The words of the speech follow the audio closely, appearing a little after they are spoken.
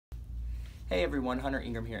Hey everyone, Hunter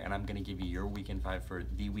Ingram here, and I'm going to give you your Weekend 5 for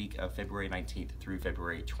the week of February 19th through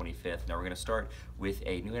February 25th. Now we're going to start with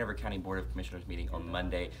a New Hanover County Board of Commissioners meeting on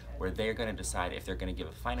Monday where they're going to decide if they're going to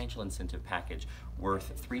give a financial incentive package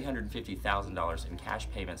worth $350,000 in cash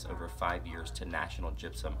payments over 5 years to National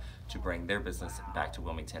Gypsum to bring their business back to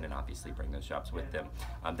Wilmington and obviously bring those jobs with them.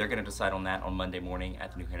 They're going to decide on that on Monday morning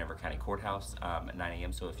at the New Hanover County Courthouse at 9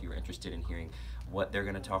 a.m. So if you're interested in hearing what they're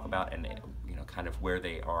going to talk about and kind of where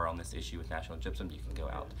they are on this issue with National Gypsum, you can go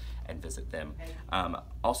out and visit them.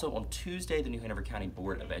 Also on Tuesday, the New Hanover County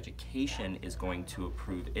Board of Education is going to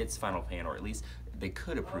approve its final plan, or at least they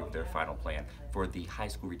could approve their final plan for the high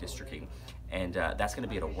school redistricting. And that's going to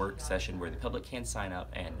be at a work session where the public can sign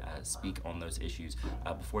up and speak on those issues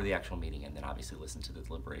before the actual meeting, and then obviously listen to the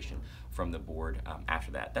deliberation from the board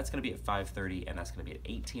after that. That's going to be at 5:30, and that's going to be at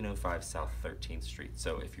 1805 South 13th Street.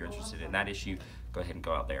 So if you're interested in that issue, go ahead and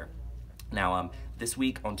go out there. Now, this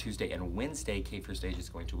week on Tuesday and Wednesday, Cape Fear Stage is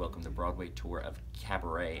going to welcome the Broadway tour of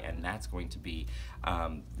Cabaret, and that's going to be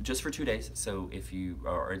just for 2 days. So if you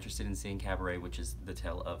are interested in seeing Cabaret, which is the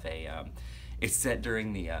tale of a, it's set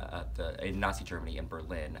during in Nazi Germany in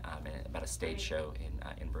Berlin, about a stage show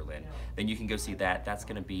in Berlin, then you can go see that. That's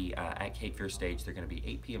going to be at Cape Fear Stage. They're going to be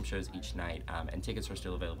 8 p.m. shows each night, and tickets are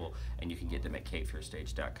still available, and you can get them at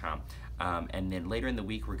capefearstage.com. And then later in the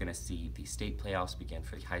week, we're going to see the state playoffs begin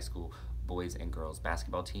for the high school boys and girls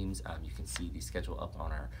basketball teams. You can see the schedule up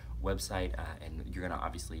on our website, and you're going to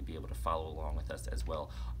obviously be able to follow along with us as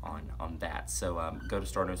well on that. So go to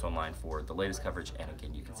Star News Online for the latest coverage, and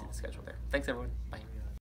again, you can see the schedule there. Thanks everyone. Bye.